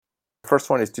first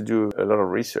one is to do a lot of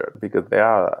research because there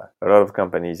are a lot of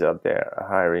companies out there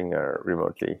hiring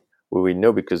remotely. We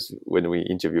know because when we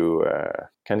interview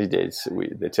candidates,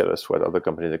 they tell us what other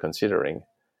companies are considering.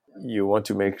 You want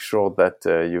to make sure that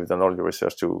you've done all your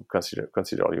research to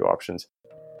consider all your options.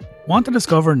 Want to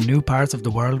discover new parts of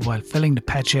the world while filling the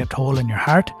pet-shaped hole in your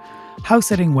heart?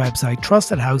 House-sitting website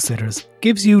Trusted House Sitters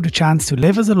gives you the chance to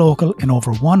live as a local in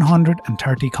over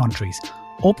 130 countries,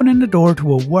 opening the door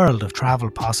to a world of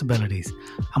travel possibilities.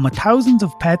 And with thousands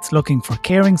of pets looking for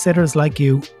caring sitters like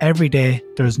you every day,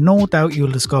 there's no doubt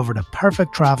you'll discover the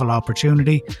perfect travel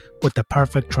opportunity with the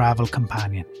perfect travel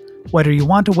companion. Whether you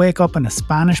want to wake up in a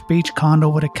Spanish beach condo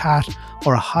with a cat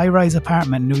or a high-rise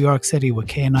apartment in New York City with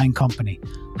K9 Company,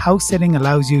 house sitting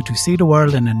allows you to see the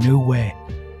world in a new way.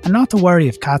 And not to worry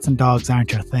if cats and dogs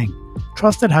aren't your thing.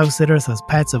 Trusted House Sitters has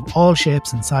pets of all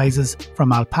shapes and sizes,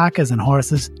 from alpacas and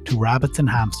horses to rabbits and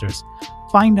hamsters.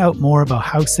 Find out more about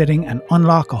house sitting and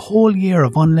unlock a whole year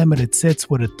of unlimited sits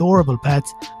with adorable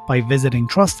pets by visiting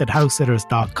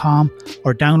trustedhousesitters.com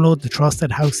or download the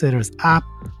Trusted House Sitters app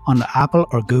on the Apple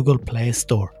or Google Play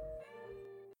Store.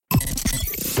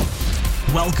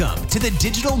 Welcome to the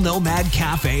Digital Nomad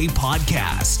Cafe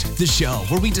podcast, the show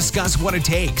where we discuss what it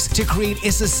takes to create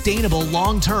a sustainable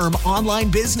long-term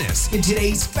online business in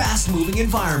today's fast-moving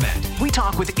environment. We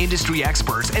talk with industry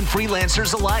experts and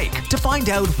freelancers alike to find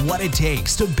out what it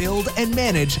takes to build and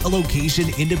manage a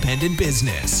location-independent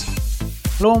business.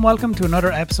 Hello and welcome to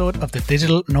another episode of the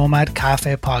Digital Nomad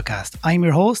Cafe podcast. I'm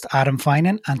your host, Adam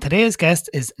Finan, and today's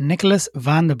guest is Nicholas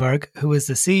van den Berg, who is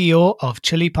the CEO of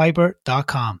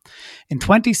ChiliPiper.com. In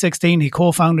 2016, he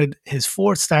co-founded his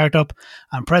fourth startup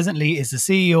and presently is the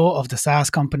CEO of the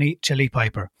SaaS company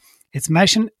ChiliPiper. Its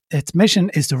mission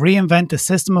is to reinvent the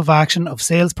system of action of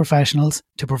sales professionals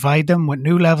to provide them with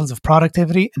new levels of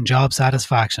productivity and job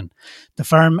satisfaction. The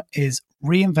firm is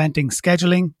reinventing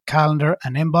scheduling, calendar,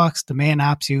 and inbox, the main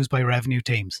apps used by revenue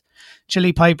teams.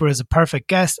 ChiliPiper is a perfect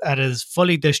guest as it is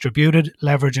fully distributed,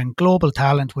 leveraging global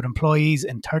talent with employees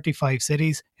in 35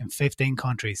 cities in 15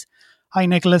 countries. Hi,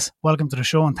 Nicholas. Welcome to the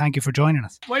show and thank you for joining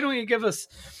us. Why don't you give us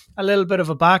a little bit of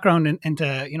a background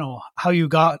into, how you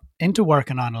got into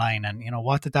working online and,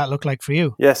 what did that look like for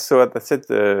you? Yes, so as I said,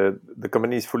 the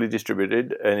company is fully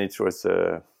distributed and it was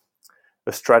a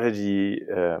strategy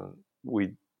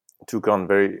we took on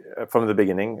from the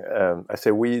beginning. I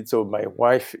say we, so my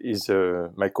wife is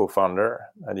my co-founder,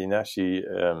 Alina. She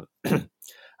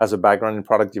has a background in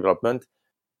product development.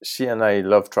 She and I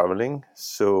love traveling.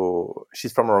 So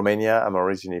she's from Romania. I'm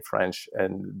originally French.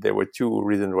 And there were two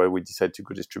reasons why we decided to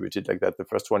go distributed like that. The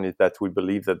first one is that we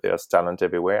believe that there's talent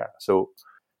everywhere. So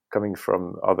coming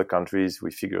from other countries,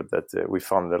 we figured that we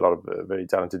found a lot of very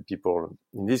talented people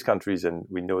in these countries. And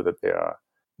we know that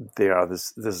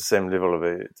there's the same level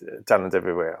of talent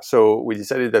everywhere. So we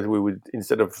decided that we would,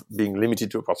 instead of being limited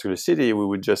to a particular city, we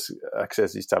would just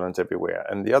access this talent everywhere.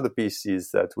 And the other piece is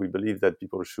that we believe that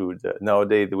people should,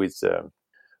 nowadays with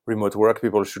remote work,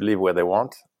 people should live where they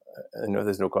want.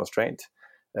 There's no constraint.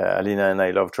 Alina and I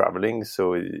love traveling,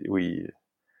 so we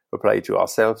apply it to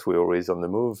ourselves. We're always on the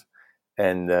move.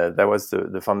 And that was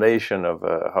the foundation of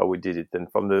how we did it.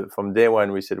 And from day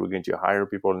one, we said we're going to hire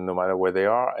people no matter where they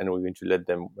are, and we're going to let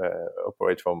them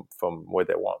operate from where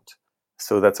they want.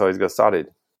 So that's how it got started.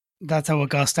 That's how it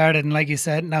got started. And like you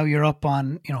said, now you're up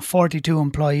on 42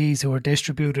 employees who are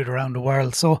distributed around the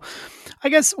world. So I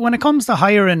guess when it comes to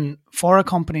hiring for a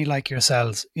company like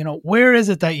yourselves, where is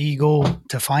it that you go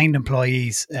to find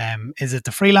employees? Is it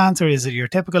the freelancer? Is it your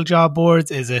typical job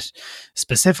boards? Is it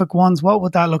specific ones? What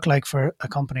would that look like for a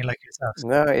company like yourselves?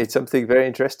 No, it's something very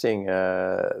interesting.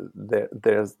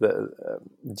 There's the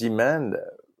demand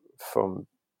from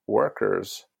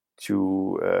workers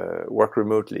to work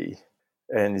remotely.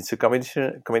 And it's a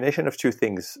combination of two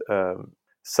things.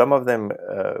 Some of them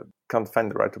can't find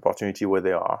the right opportunity where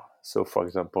they are. So, for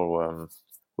example,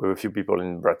 we have a few people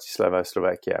in Bratislava,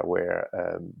 Slovakia, where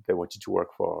they wanted to work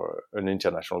for an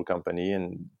international company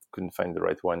and couldn't find the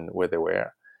right one where they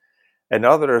were. And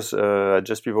others are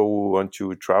just people who want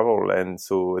to travel, and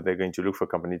so they're going to look for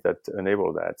companies that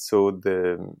enable that. So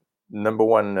the number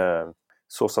one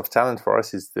source of talent for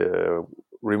us is the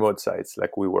remote sites,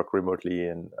 like we work remotely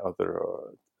and other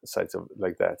sites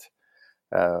like that,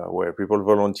 where people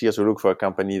volunteer to look for a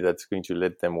company that's going to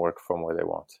let them work from where they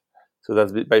want. So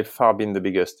that's by far been the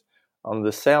biggest. On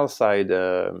the sales side,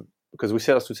 because we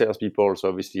sell to salespeople, so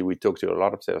obviously we talk to a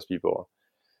lot of salespeople.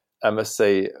 I must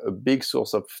say a big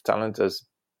source of talent has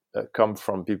come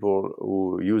from people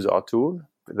who use our tool,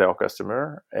 they're our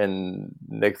customer, and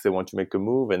next they want to make a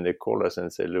move and they call us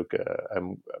and say, look, I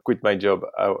quit my job.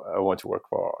 I want to work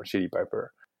for ChiliPiper.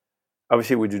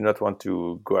 obviously we do not want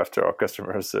to go after our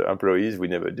customers' employees. We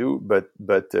never do, but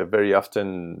very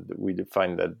often we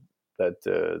find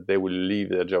that they will leave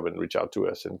their job and reach out to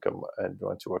us and come and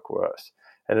want to work with us.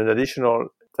 And an additional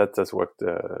that has worked,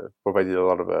 provided a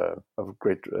lot of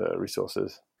great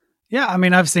resources. Yeah, I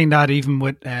mean, I've seen that even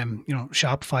with,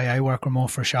 Shopify. I work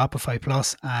remote for Shopify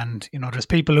Plus, and, there's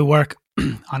people who work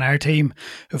on our team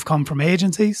who've come from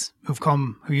agencies,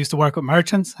 who used to work with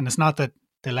merchants, and it's not that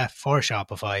they left for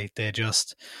Shopify. They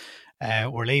just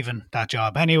were leaving that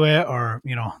job anyway, or,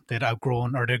 they'd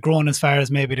outgrown, or they'd grown as far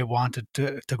as maybe they wanted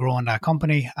to grow in that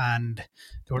company, and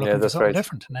they were looking for something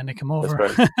different, and then they come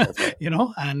over, That's right.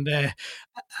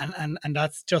 and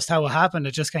that's just how it happened.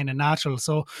 It's just kind of natural.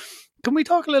 So can we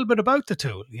talk a little bit about the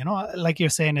tool? Like you're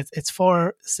saying, it's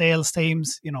for sales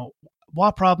teams.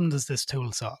 What problem does this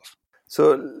tool solve?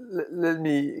 So let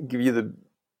me give you the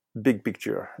big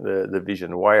picture, the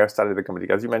vision, why I started the company.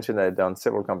 As you mentioned, I had done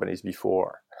several companies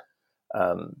before.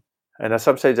 And at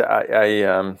some stage,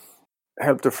 I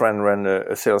helped a friend run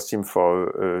a sales team for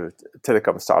a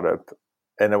telecom startup.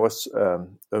 And I was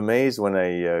amazed when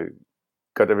I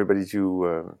got everybody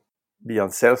to be on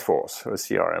Salesforce, or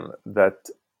CRM, that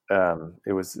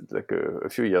it was like a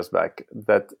few years back,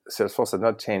 that Salesforce had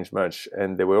not changed much,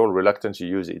 and they were all reluctant to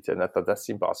use it. And I thought, that's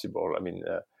impossible. I mean,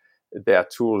 there are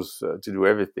tools to do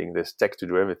everything. There's tech to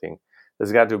do everything.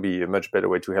 There's got to be a much better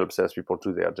way to help salespeople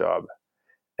do their job.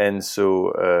 And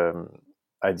so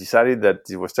I decided that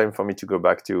it was time for me to go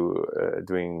back to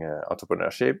doing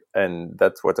entrepreneurship, and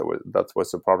that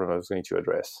was the problem I was going to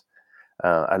address.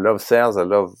 I love sales. I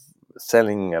love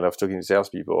selling. I love talking to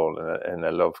salespeople, and I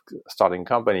love starting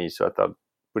companies. So I thought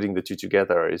putting the two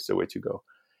together is the way to go.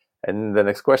 And the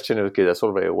next question is, okay, that's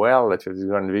all very well. That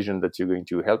you envision that you're going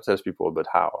to help salespeople, but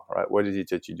how? Right? What is it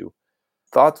that you do?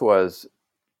 Thought was,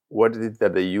 what is it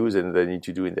that they use and they need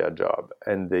to do in their job?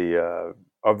 And the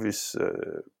obvious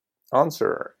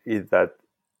answer is that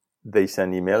they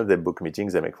send email, they book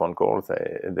meetings, they make phone calls,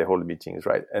 they hold meetings,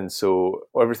 right? And so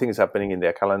everything is happening in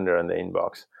their calendar and their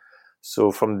inbox.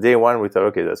 So from day one, we thought,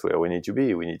 okay, that's where we need to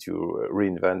be. We need to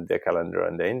reinvent their calendar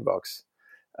and their inbox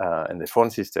and the phone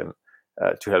system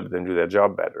to help them do their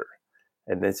job better.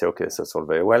 And then say, okay, so that's all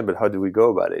very well, but how do we go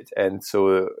about it? And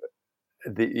so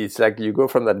it's like you go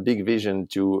from that big vision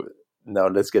to now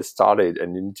let's get started.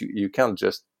 And you can't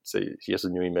just say, here's a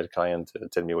new email client,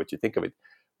 tell me what you think of it.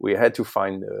 We had to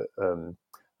find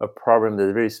a problem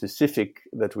that's very specific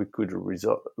that we could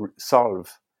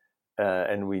solve.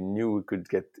 And we knew we could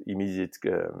get immediate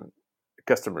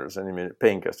customers and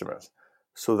paying customers.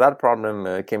 So that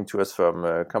problem came to us from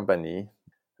a company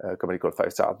called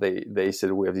 5-Star. They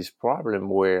said, we have this problem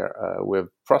where we have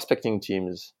prospecting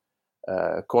teams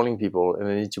calling people, and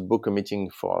they need to book a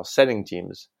meeting for selling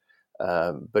teams.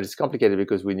 But it's complicated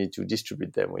because we need to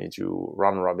distribute them. We need to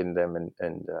round robin them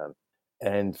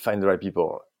and find the right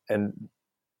people. And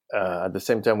at the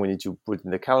same time, we need to put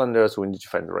in the calendar, so we need to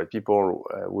find the right people,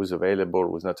 who's available,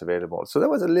 who's not available. So that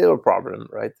was a little problem,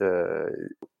 right?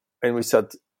 And we said,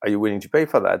 are you willing to pay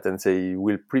for that? And say,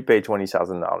 we'll prepay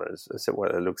 $20,000. I said, well,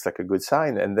 it looks like a good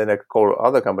sign. And then I call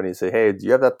other companies and say, hey, do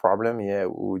you have that problem? Yeah,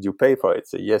 would you pay for it?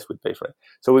 Say, yes, we'd pay for it.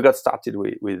 So we got started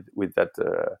with that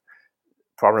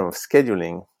problem of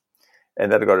scheduling,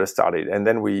 and that got us started. And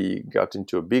then we got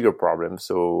into a bigger problem.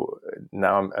 So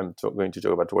now I'm going to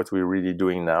talk about what we're really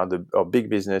doing now. Our big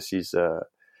business is a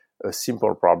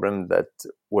simple problem that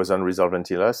was unresolved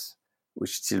until us,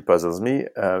 which still puzzles me.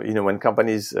 When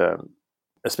companies,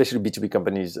 especially B2B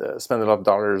companies, spend a lot of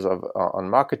dollars on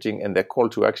marketing, and their call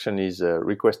to action is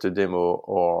request a demo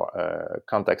or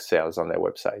contact sales on their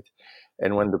website.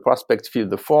 And when the prospect fills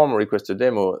the form, request a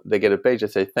demo, they get a page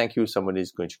that says, thank you, somebody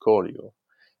is going to call you.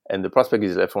 And the prospect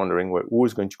is left wondering, well,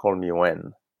 who's going to call me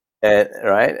when?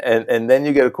 Right? And then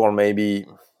you get a call maybe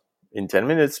in 10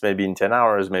 minutes, maybe in 10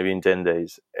 hours, maybe in 10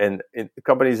 days. And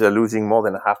companies are losing more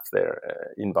than half their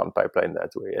inbound pipeline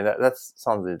that way. And that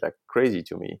sounds like crazy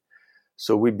to me.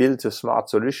 So we built a smart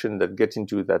solution that gets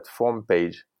into that form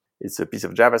page. It's a piece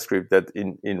of JavaScript that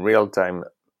in real time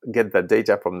get that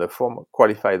data from the form,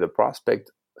 qualify the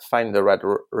prospect, find the right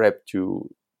rep to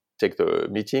take the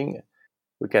meeting.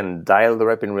 We can dial the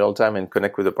rep in real time and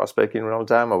connect with the prospect in real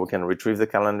time, or we can retrieve the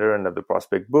calendar and have the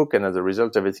prospect book. And as a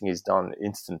result, everything is done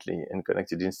instantly and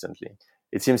connected instantly.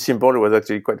 It seems simple. It was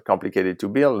actually quite complicated to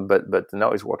build, but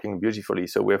now it's working beautifully.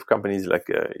 So we have companies like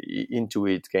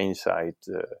Intuit, Gainsight,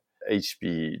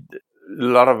 HP, a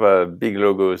lot of big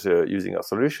logos using our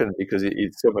solution because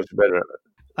it's so much better.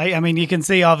 I mean, you can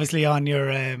see obviously on your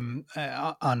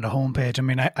on the homepage. I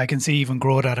mean, I can see even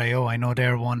Grow.io. I know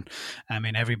they're one. I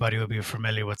mean, everybody will be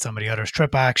familiar with some of the others.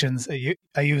 Trip Actions.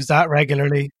 I use that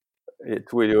regularly.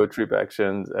 Twilio,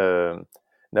 TripActions.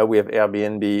 Now we have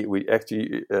Airbnb. We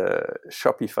actually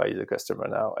Shopify is a customer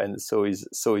now, and so is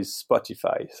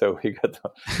Spotify. So we got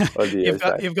all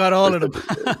the you've got all of them.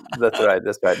 That's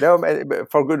right. No,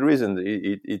 for good reason.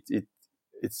 It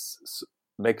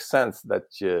makes sense that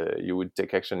you would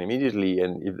take action immediately,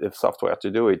 and if software to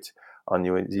do it on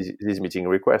these meeting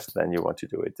requests, then you want to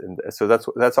do it. And so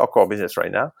that's our core business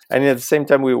right now. And at the same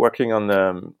time, we're working on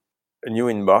a new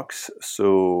inbox.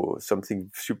 So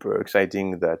something super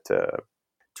exciting that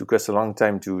took us a long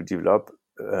time to develop,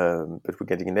 but we're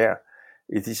getting there.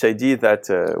 It's this idea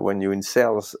that when you're in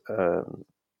sales,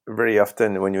 very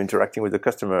often when you're interacting with the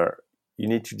customer, you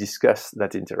need to discuss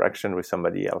that interaction with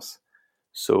somebody else.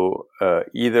 So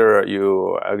either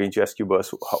you are going to ask your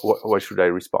boss, what should I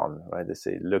respond? Right? They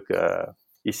say, look,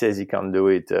 he says he can't do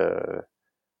it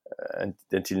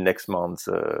until next month,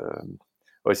 or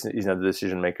he's not the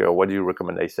decision maker. What do you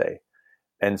recommend I say?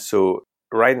 And so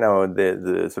right now,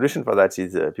 the solution for that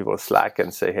is people Slack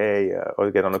and say, hey,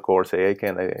 or get on a call, say, hey,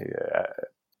 can I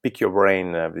pick your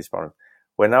brain of this problem?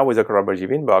 Well, now with a collaborative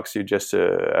inbox, you just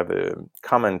have a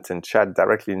comment and chat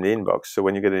directly in the inbox. So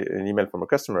when you get an email from a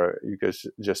customer, you can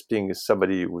just ping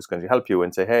somebody who's going to help you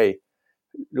and say, hey,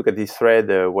 look at this thread.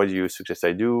 What do you suggest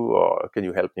I do? Or can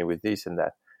you help me with this and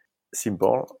that?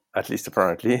 Simple, at least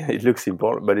apparently. It looks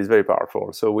simple, but it's very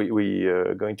powerful. So we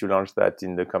are going to launch that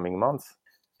in the coming months.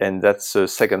 And that's a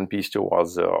second piece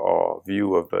towards our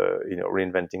view of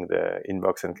reinventing the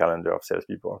inbox and calendar of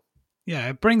salespeople. Yeah,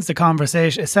 it brings the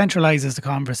conversation, it centralizes the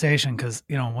conversation because,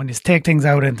 when you take things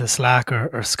out into Slack or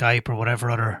Skype or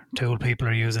whatever other tool people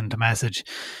are using to message,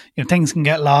 things can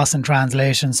get lost in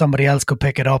translation. Somebody else could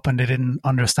pick it up and they didn't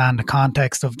understand the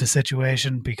context of the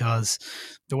situation because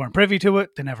they weren't privy to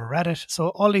it. They never read it. So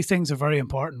all these things are very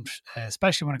important,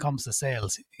 especially when it comes to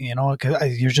sales,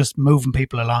 because you're just moving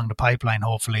people along the pipeline,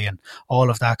 hopefully, and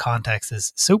all of that context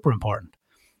is super important.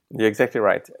 You're exactly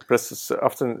right. Plus,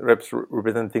 often reps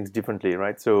represent things differently,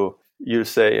 right? So you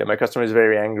say, my customer is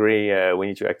very angry, we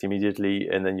need to act immediately.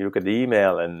 And then you look at the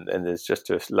email and there's just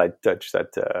a slight touch that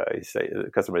you say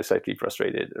the customer is slightly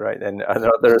frustrated, right? And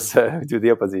others do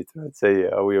the opposite, right? Say,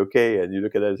 are we okay? And you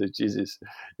look at that and say, Jesus,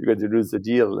 you're going to lose the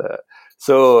deal.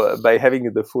 So by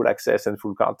having the full access and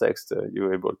full context,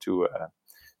 you're able to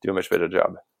do a much better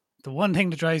job. The one thing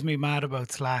that drives me mad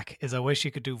about Slack is I wish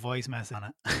you could do voice message on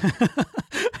it.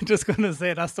 I'm just going to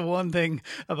say that's the one thing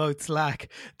about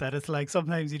Slack, that it's like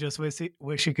sometimes you just wish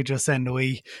you could just send a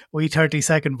wee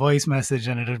 30-second voice message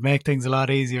and it'd make things a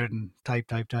lot easier than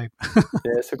type. Yeah,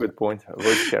 that's a good point.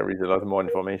 Voice carries a lot more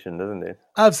information, doesn't it?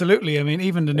 Absolutely. I mean,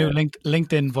 even the new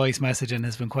LinkedIn voice messaging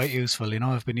has been quite useful.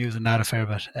 I've been using that a fair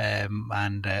bit.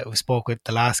 And we spoke with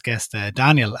the last guest,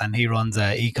 Daniel, and he runs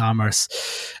an e-commerce,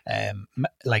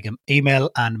 like an email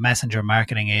and messenger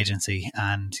marketing agency.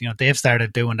 And, they've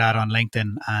started doing that on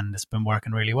LinkedIn and it's been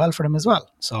working really well for them as well.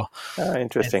 So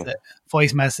interesting.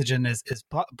 Voice messaging is,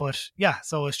 but yeah,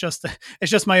 so it's just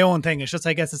my own thing. It's just,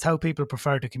 I guess it's how people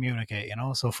prefer to communicate,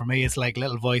 So for me, it's like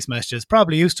little voice messages,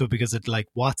 probably used to it because it's like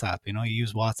WhatsApp, you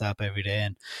use WhatsApp every day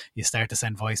and you start to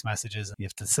send voice messages. You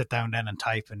have to sit down then and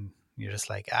type and you're just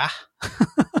like,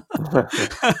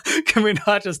 can we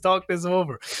not just talk this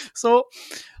over? So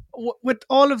with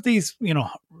all of these,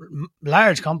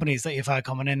 large companies that you've had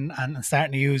coming in and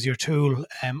starting to use your tool,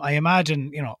 I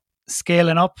imagine,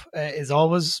 scaling up is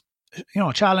always,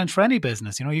 a challenge for any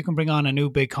business. You can bring on a new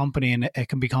big company and it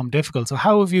can become difficult. So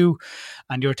how have you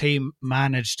and your team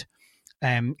managed,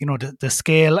 the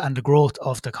scale and the growth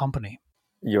of the company?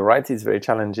 You're right. It's very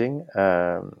challenging.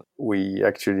 We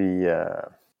actually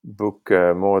book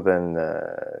more than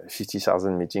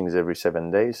 50,000 meetings every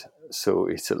 7 days. So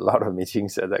it's a lot of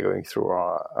meetings that are going through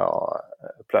our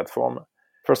platform.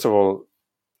 First of all,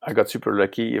 I got super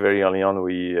lucky. Very early on,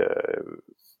 we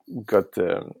got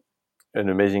an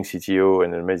amazing CTO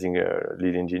and an amazing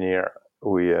lead engineer.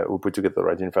 We put together the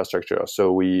right infrastructure.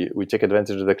 So we take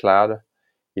advantage of the cloud.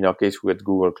 In our case, we had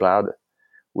Google Cloud.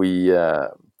 We,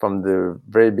 from the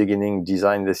very beginning,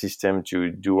 designed the system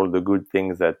to do all the good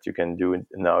things that you can do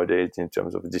nowadays in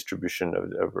terms of distribution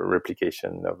of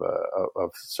replication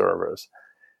of servers.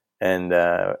 And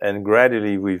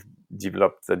gradually we've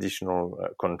developed additional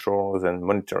controls and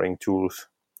monitoring tools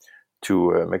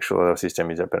to make sure that our system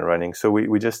is up and running. So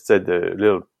we just had a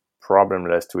little problem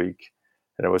last week.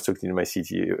 And I was talking to my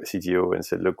CTO and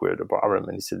said, look, we had a problem.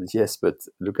 And he said, yes, but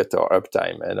look at our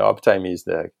uptime. And our uptime is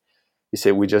he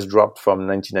said, we just dropped from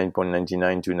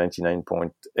 99.99 to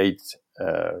 99.8%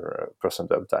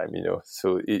 uptime,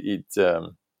 So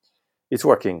it's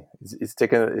working. It's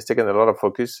taken a lot of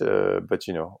focus, but,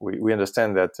 we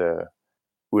understand that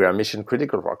we are mission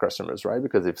critical for our customers, right?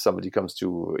 Because if somebody comes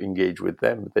to engage with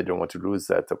them, they don't want to lose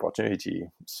that opportunity.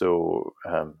 So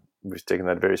we've taken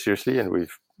that very seriously, and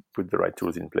we've put the right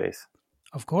tools in place.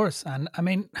 Of course. And I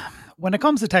mean, when it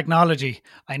comes to technology,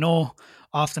 I know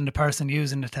often the person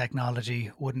using the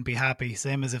technology wouldn't be happy.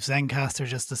 Same as if Zencastr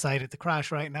just decided to crash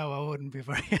right now, I wouldn't be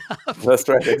very happy. That's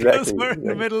right, exactly. Because we're in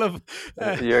the middle of,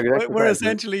 we're right.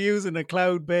 essentially using a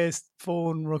cloud-based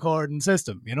phone recording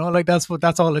system. You know, like that's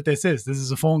all that this is. This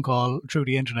is a phone call through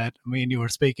the internet. Me and you were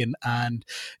speaking, and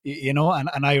you know,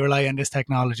 and I rely on this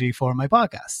technology for my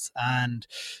podcasts, and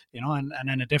you know, and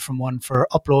then a different one for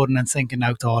uploading and syncing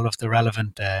out to all of the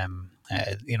relevant,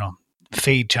 you know,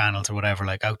 feed channels or whatever,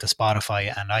 like out to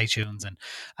Spotify and iTunes,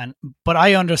 and but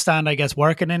I understand, I guess,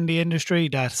 working in the industry,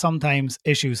 that sometimes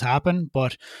issues happen,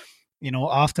 but you know,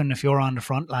 often if you're on the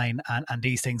front line and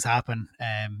these things happen,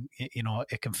 you know,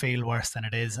 it can feel worse than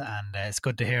it is. And it's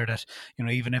good to hear that, you know,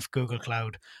 even if Google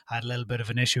Cloud had a little bit of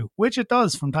an issue, which it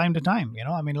does from time to time, you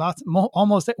know, I mean,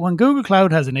 almost when Google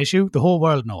Cloud has an issue, the whole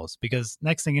world knows, because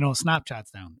next thing you know,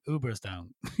 Snapchat's down, Uber's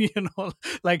down, you know,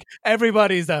 like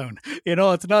everybody's down, you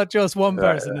know, it's not just one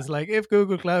person. It's like if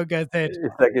Google Cloud gets hit.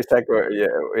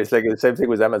 It's like the same thing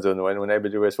with Amazon. When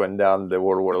AWS went down, the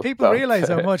whole world people stopped. realize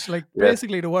how much, like,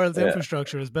 basically the world's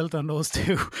infrastructure is built on those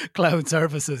two cloud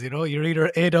services. You know, you're either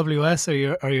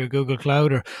AWS or your Google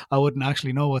Cloud, or I wouldn't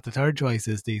actually know what the third choice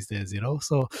is these days, you know.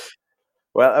 So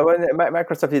well,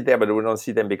 Microsoft is there, but we don't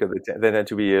see them because they tend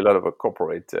to be a lot of a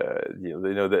corporate deal.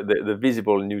 You know, the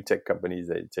visible new tech companies,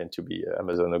 they tend to be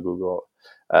Amazon or Google.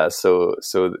 So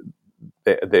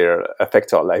they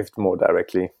affect our life more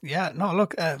directly. Yeah, no,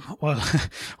 look, well,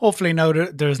 hopefully now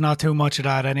there's not too much of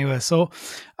that anyway. So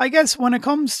I guess when it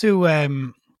comes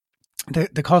to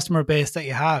the customer base that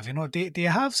you have, you know, do you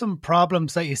have some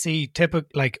problems that you see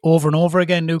like over and over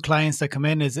again, new clients that come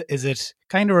in? Is it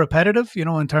kind of repetitive, you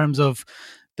know, in terms of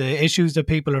the issues that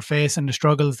people are facing, the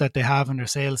struggles that they have in their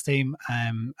sales team,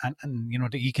 and you know,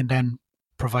 that you can then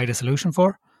provide a solution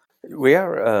for? We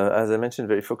are, as I mentioned,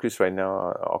 very focused right now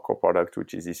on our core product,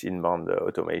 which is this inbound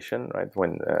automation, right?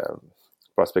 When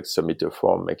prospects submit a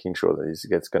form, making sure that it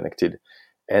gets connected.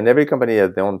 And every company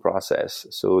has their own process,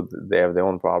 so they have their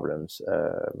own problems.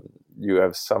 You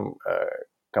have some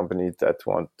companies that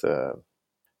want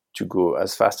to go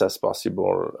as fast as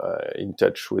possible in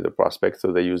touch with the prospect,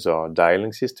 so they use our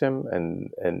dialing system,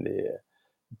 and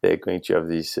they're going to have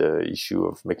this issue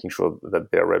of making sure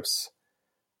that their reps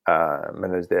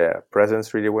manage their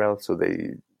presence really well. So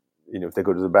they, you know, if they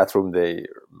go to the bathroom, they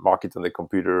mark it on the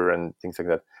computer and things like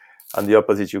that. On the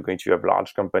opposite, you're going to have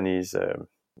large companies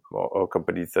or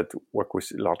companies that work with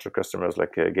larger customers,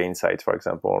 like Gainsight, for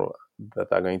example, that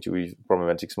are going to be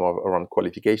problematics more around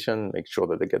qualification, make sure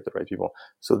that they get the right people.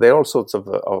 So there are all sorts of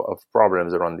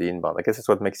problems around the inbound. I guess that's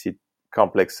what makes it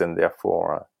complex and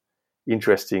therefore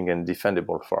interesting and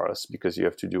defendable for us, because you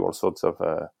have to do all sorts of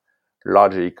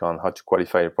logic on how to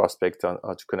qualify a prospect, on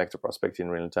how to connect a prospect in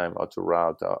real time, how to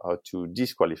route, how to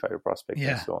disqualify a prospect,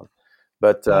 and so on.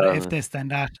 But if this, then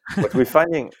that. What we're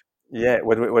finding,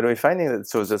 what we're finding, that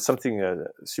so there's something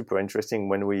super interesting.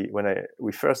 When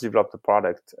we first developed the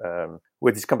product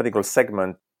with this company called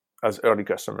Segment as early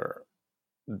customer,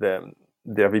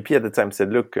 their VP at the time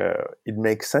said, "Look, it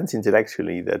makes sense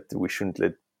intellectually that we shouldn't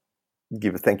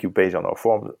give a thank you page on our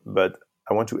form, but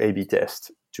I want to A/B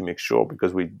test to make sure,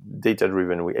 because we data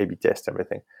driven, we A/B test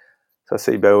everything." So I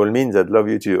say, by all means, I'd love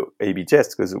you to A/B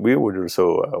test, because we would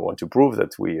also want to prove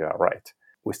that we are right.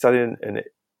 We started an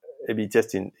A/B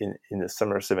test in the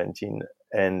summer 2017,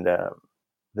 and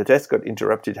the test got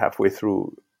interrupted halfway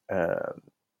through.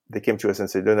 They came to us and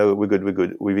said, "No, we're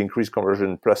good. We've increased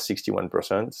conversion plus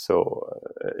 61%. So,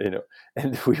 you know,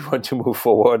 and we want to move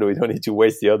forward. We don't need to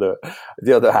waste the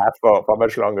other half for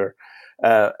much longer."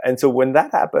 And so when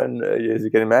that happened, as you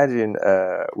can imagine,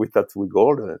 we thought we're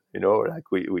golden, you know,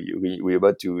 like we're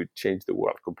about to change the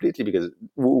world completely, because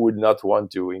we would not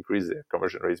want to increase the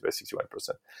conversion rates by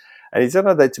 61%. And it turned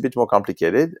out that it's a bit more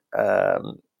complicated,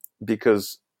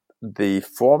 because the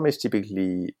form is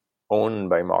typically owned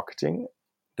by marketing.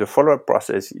 The follow-up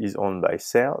process is owned by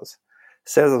sales.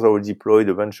 Sales has already deployed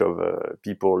a bunch of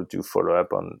people to follow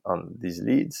up on these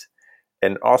leads.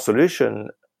 And our solution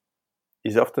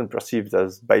is often perceived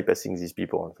as bypassing these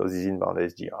people, so these inbound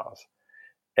SDRs.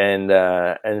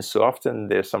 And so often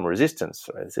there's some resistance.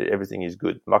 Right? Say everything is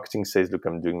good. Marketing says, "Look,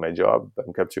 I'm doing my job.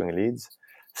 I'm capturing leads."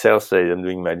 Sales says, "I'm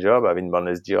doing my job. I have inbound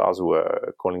SDRs who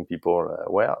are calling people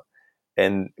well."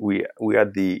 And we are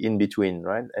the in-between,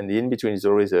 right? And the in-between is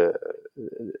always a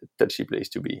touchy place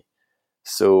to be.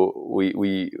 So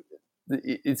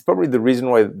it's probably the reason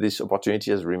why this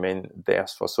opportunity has remained there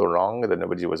for so long that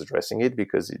nobody was addressing it,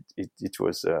 because it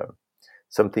was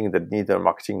something that neither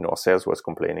marketing nor sales was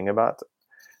complaining about.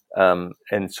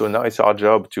 And so now it's our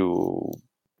job to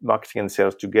marketing and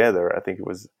sales together. I think it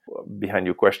was behind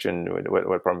your question,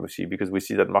 what problem we see, because we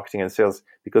see that marketing and sales,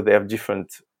 because they have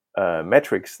different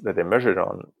metrics that they're measured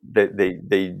on,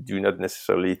 they do not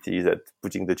necessarily see that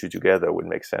putting the two together would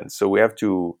make sense. So we have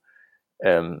to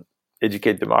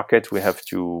educate the market. We have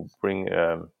to bring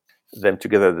them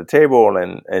together at the table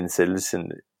and say,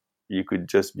 listen, you could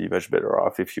just be much better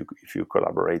off if you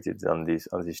collaborated on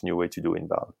this new way to do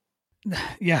inbound.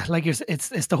 Yeah, like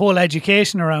it's the whole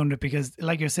education around it, because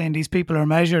like you're saying, these people are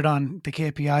measured on the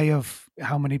KPI of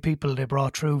how many people they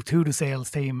brought through to the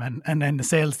sales team, and then the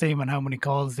sales team and how many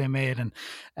calls they made,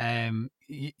 and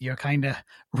you're kind of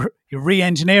you're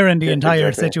re-engineering the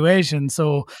entire situation.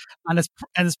 So, and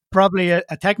it's probably a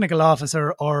technical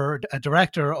officer or a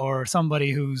director or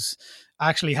somebody who's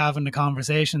actually having the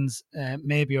conversations,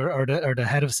 maybe, or the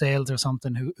head of sales or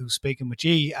something who's speaking with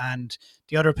you, and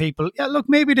the other people, yeah, look,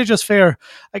 maybe they're just fair.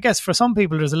 I guess for some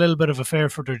people, there's a little bit of a fear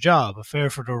for their job, a fear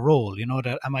for their role,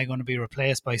 that am I going to be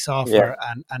replaced by software?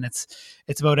 Yeah. And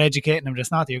it's about educating them.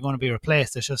 It's not that you're going to be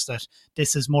replaced. It's just that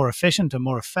this is more efficient and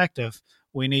more effective.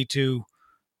 We need to,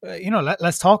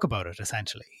 let's talk about it,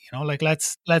 essentially. Like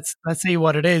let's see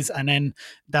what it is, and then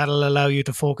that'll allow you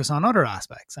to focus on other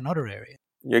aspects and other areas.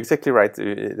 You're exactly right.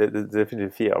 There's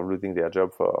definitely fear of losing their job.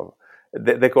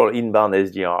 They call inbound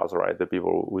SDRs, right? The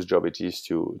people whose job it is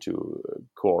to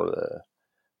call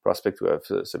prospect who have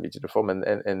submitted a form,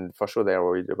 and for sure they're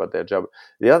worried about their job.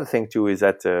 The other thing too is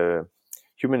that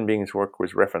human beings work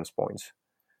with reference points.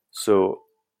 So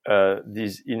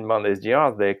these inbound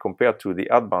SDRs, they compare to the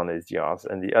outbound SDRs,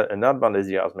 and outbound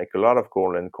SDRs make a lot of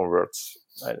call and converts,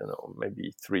 I don't know,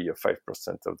 maybe 3 or 5%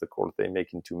 of the calls they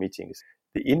make into meetings.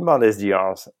 The inbound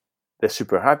SDRs, they're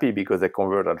super happy because they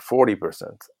convert at 40%.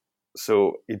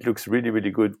 So it looks really,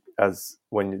 really good as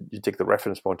when you take the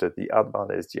reference point at the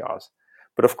outbound SDRs.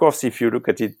 But of course, if you look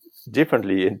at it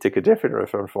differently and take a different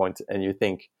reference point and you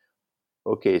think,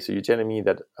 okay, so you're telling me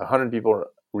that 100 people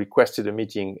requested a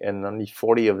meeting and only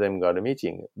 40 of them got a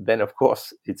meeting, then of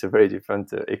course it's a very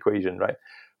different equation, right?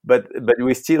 But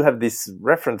we still have this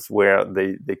reference where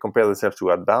they compare themselves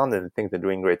to outbound and think they're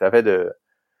doing great. I've had a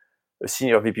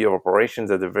senior VP of operations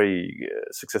at a very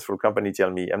successful company tell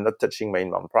me, I'm not touching my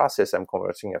inbound process, I'm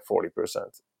converting at 40%,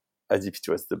 as if it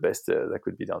was the best that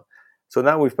could be done. So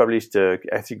now we've published, I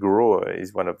think Grow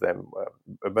is one of them,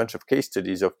 a bunch of case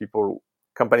studies of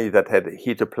companies that had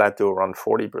hit a plateau around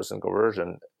 40%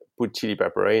 conversion, put chili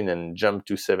pepper in and jumped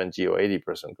to 70 or 80%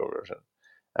 conversion.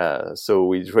 So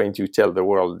we're trying to tell the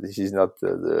world this is not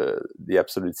the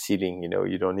absolute ceiling.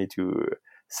 You don't need to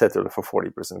settle for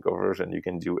 40% conversion. You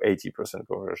can do 80%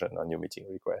 conversion on your meeting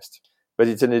request. But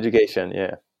it's an education,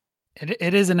 yeah.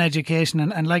 It is an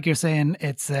education, and like you're saying,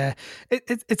 it's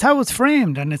how it's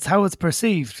framed and it's how it's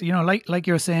perceived. Like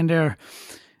you're saying there,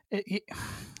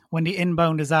 when the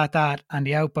inbound is at that and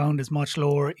the outbound is much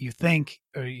lower, you think,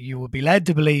 or you would be led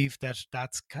to believe that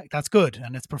that's good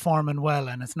and it's performing well.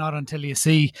 And it's not until you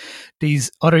see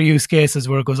these other use cases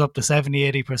where it goes up to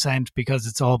 70-80% because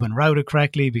it's all been routed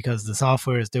correctly, because the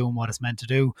software is doing what it's meant to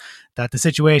do, that the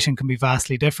situation can be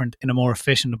vastly different in a more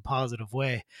efficient and positive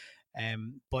way.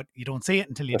 But you don't see it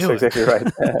until you do it. That's exactly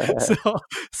right.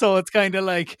 So it's kind of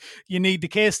like you need the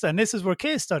case, and this is where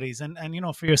case studies and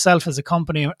for yourself as a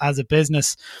company, as a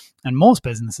business, and most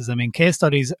businesses, I mean, case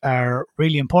studies are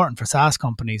really important for SaaS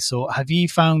companies. So have you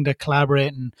found that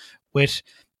collaborating with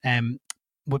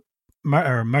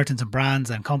merchants and brands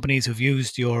and companies who've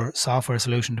used your software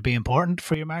solution to be important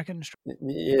for your marketing?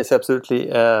 Yes,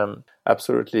 absolutely.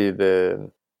 Absolutely.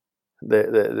 The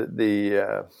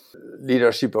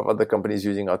leadership of other companies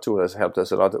using our tool has helped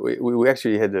us a lot. We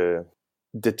actually had a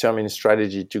determined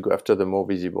strategy to go after the more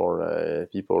people.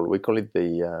 We call it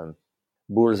the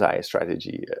bullseye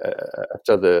strategy.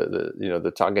 After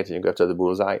the target, you go after the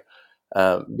bullseye,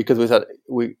 because we thought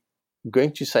we're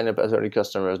going to sign up as early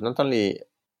customers, not only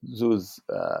those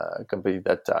companies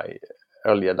that are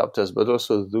early adopters, but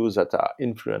also those that are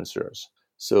influencers.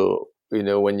 So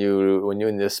when you're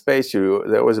in this space,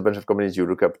 there was a bunch of companies you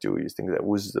look up to. You think that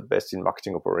who's the best in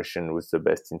marketing operation, who's the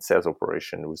best in sales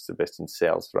operation, who's the best in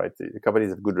sales, right? The companies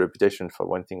have good reputation for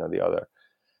one thing or the other.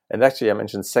 And actually, I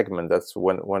mentioned Segment. That's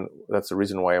that's the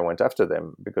reason why I went after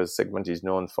them, because Segment is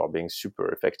known for being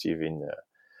super effective in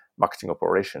marketing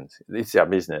operations. It's their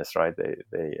business, right?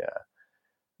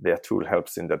 Their tool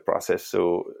helps in that process.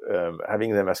 So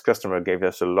having them as customer gave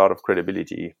us a lot of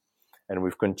credibility. and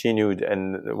we've continued.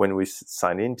 And when we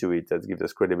sign into it, that gives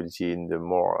us credibility in the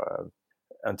more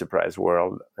enterprise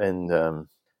world. And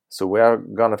so we are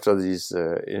gone after these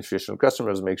institutional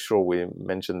customers, make sure we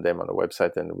mention them on the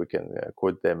website and we can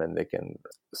quote them and they can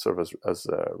serve as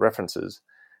references.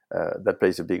 That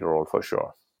plays a big role for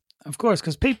sure. Of course,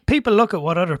 because people look at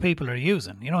what other people are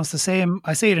using. You know, it's the same.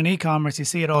 I see it in e-commerce. You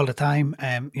see it all the time.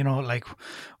 You know, like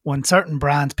when certain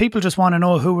brands, people just want to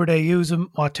know who are they using,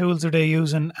 what tools are they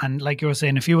using. And like you were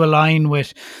saying, if you align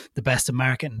with the best in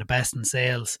market and the best in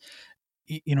sales,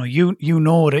 you know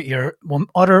that when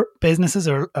other businesses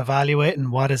are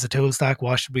evaluating what is a tool stack,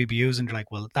 what should we be using, you're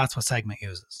like, well, that's what Segment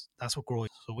uses, that's what Grow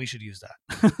uses, so we should use that.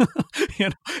 You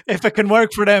know, if it can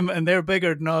work for them and they're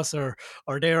bigger than us or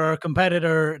they're our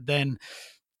competitor, then,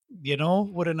 you know,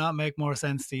 would it not make more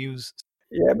sense to use?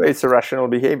 Yeah, but it's a rational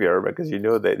behavior because you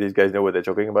know that these guys know what they're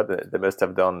talking about. They must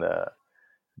have done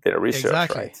their research,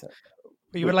 exactly. Right?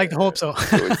 But you would like to hope so.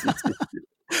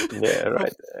 Yeah,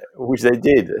 right. Which they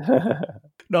did.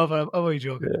 No, but I'm only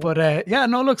joking. Yeah. But yeah,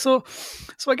 no, look, so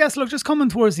I guess, look, just coming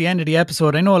towards the end of the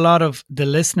episode, I know a lot of the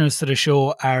listeners to the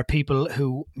show are people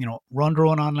who, you know, run their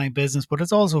own online business, but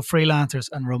it's also freelancers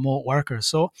and remote workers.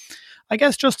 So I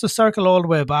guess just to circle all the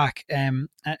way back, and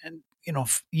you know,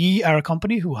 ye are a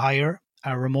company who hire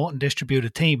a remote and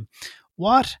distributed team.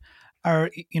 What are,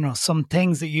 you know, some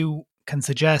things that you can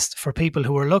suggest for people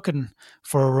who are looking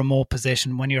for a remote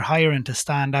position when you're hiring to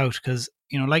stand out? Because,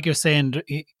 you know, like you're saying,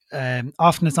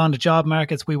 often it's on the job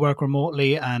markets. We work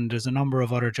remotely and there's a number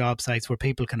of other job sites where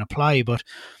people can apply. But,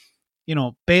 you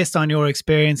know, based on your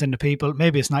experience and the people,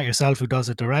 maybe it's not yourself who does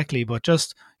it directly, but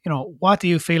just, you know, what do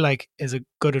you feel like is a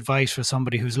good advice for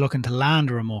somebody who's looking to land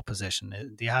a remote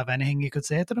position? Do you have anything you could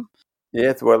say to them?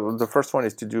 Yes, well, the first one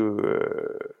is to do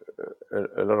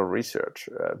a lot of research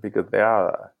because there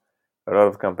are a lot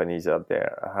of companies out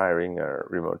there hiring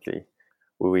remotely.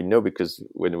 We know because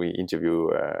when we interview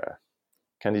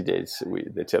candidates,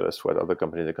 they tell us what other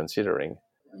companies are considering.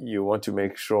 You want to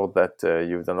make sure that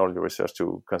you've done all your research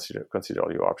to consider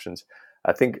all your options.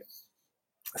 I think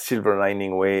silver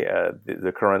lining way,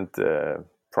 the current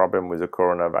problem with the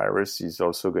coronavirus is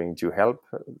also going to help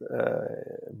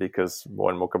because more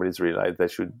and more companies realize they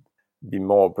should be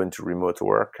more open to remote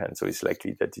work, and so it's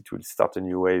likely that it will start a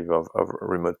new wave of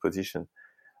remote position.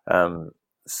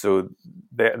 So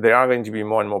there are going to be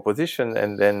more and more positions,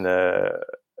 and then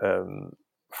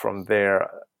from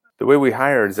there, the way we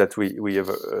hire is that we have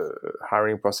a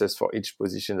hiring process for each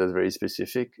position that's very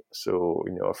specific. So,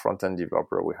 you know, a front-end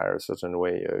developer, we hire a certain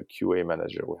way, a QA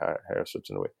manager, we hire a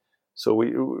certain way. So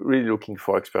we're really looking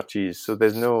for expertise. So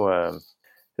there's no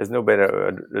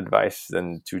better advice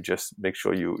than to just make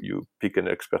sure you pick an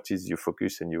expertise, you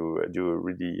focus, and you do a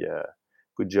really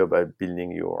good job at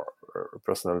building your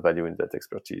personal value in that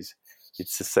expertise.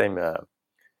 It's the same.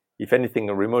 If anything,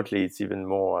 remotely, it's even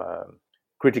more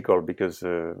critical because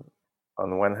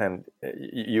on one hand,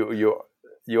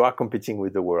 you are competing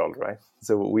with the world, right?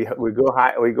 So we go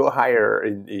higher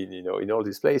in all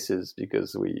these places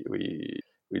because we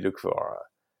look for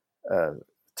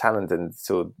talent, and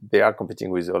so they are competing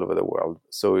with all over the world.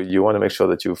 So you want to make sure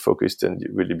that you're focused and you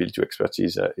really build your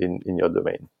expertise in your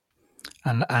domain.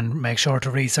 And make sure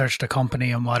to research the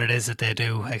company and what it is that they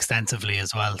do extensively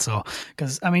as well. So,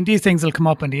 because I mean, these things will come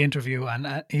up in the interview,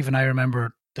 and even I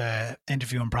remember the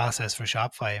interviewing process for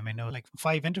Shopify. I mean, there were like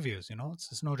 5 interviews, you know,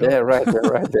 it's no joke. Yeah, right.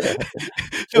 Yeah.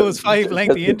 There was 5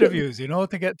 lengthy interviews, you know,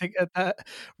 to get that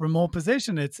remote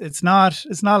position. It's not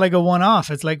like a one-off.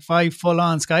 It's like 5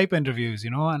 full-on Skype interviews, you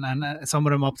know, and some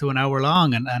of them up to an hour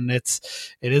long, and it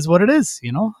is what it is,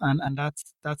 you know, and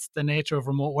that's the nature of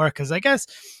remote work. Because I guess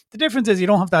the difference is you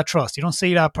don't have that trust. You don't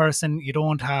see that person. You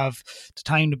don't have the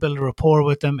time to build a rapport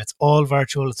with them. It's all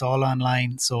virtual. It's all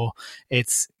online. So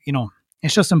it's, you know,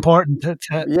 it's just important to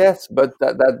yes, but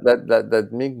that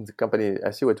means the company. I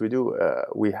see what we do.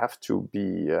 We have to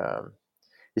be.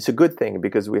 It's a good thing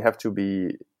because we have to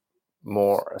be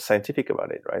more scientific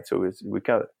about it, right? So we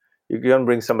can't. You can't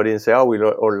bring somebody and say, "Oh, we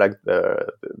all like the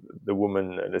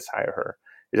woman. Let's hire her."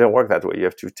 It doesn't work that way. You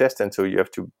have to test, and so you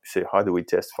have to say, "How do we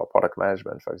test for product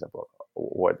management, for example?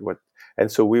 What?"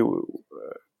 And so we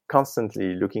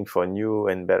constantly looking for new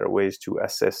and better ways to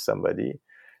assess somebody,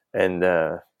 and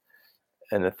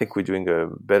I think we're doing a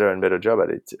better and better job at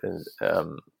it. And,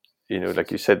 you know,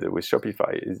 like you said, with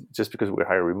Shopify, just because we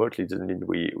hire remotely doesn't mean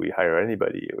we hire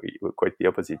anybody. We're quite the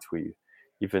opposite. We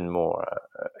even more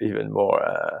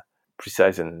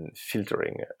precise and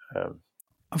filtering.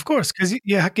 Of course, because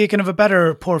you can have a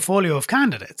better portfolio of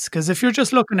candidates. Because if you're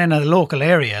just looking in a local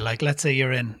area, like let's say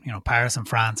you're in, Paris in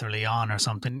France or Lyon or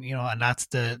something, and that's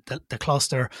the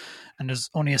cluster, and there's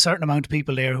only a certain amount of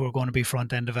people there who are going to be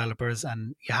front end developers,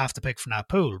 and you have to pick from that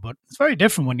pool. But it's very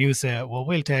different when you say, well,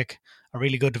 we'll take a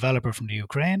really good developer from the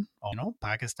Ukraine, or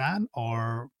Pakistan,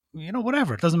 or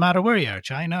whatever. It doesn't matter where you are,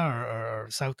 China or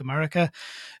South America.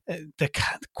 The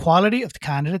quality of the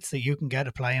candidates that you can get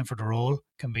applying for the role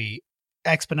can be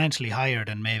exponentially higher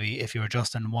than maybe if you were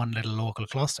just in one little local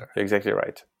cluster. Exactly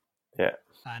right. Yeah.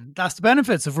 And that's the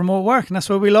benefits of remote work, and that's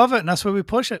why we love it, and that's why we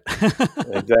push it.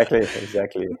 Exactly.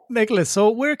 Nicholas,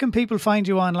 so where can people find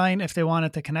you online if they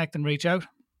wanted to connect and reach out?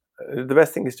 The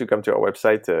best thing is to come to our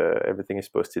website. Everything is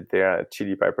posted there at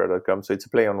chilipiper.com. So it's a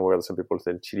play on words. Some people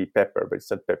say chili pepper, but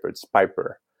it's not pepper, it's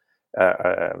piper,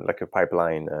 like a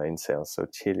pipeline in sales. So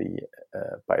chili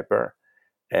piper.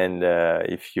 And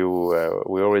if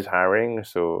we're always hiring,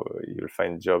 so you'll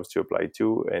find jobs to apply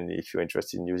to. And if you're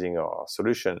interested in using our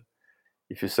solution,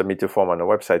 if you submit a form on our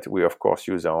website, we of course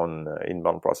use our own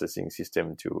inbound processing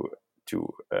system to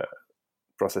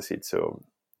process it. So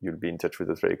you'll be in touch with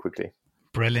us very quickly.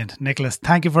 Brilliant. Nicholas,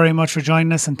 thank you very much for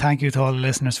joining us, and thank you to all the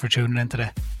listeners for tuning in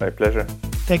today. My pleasure.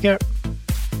 Take care.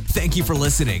 Thank you for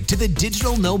listening to the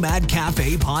Digital Nomad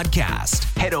Cafe podcast.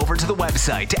 Head over to the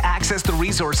website to access the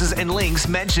resources and links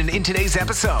mentioned in today's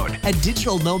episode at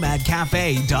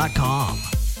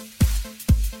digitalnomadcafe.com.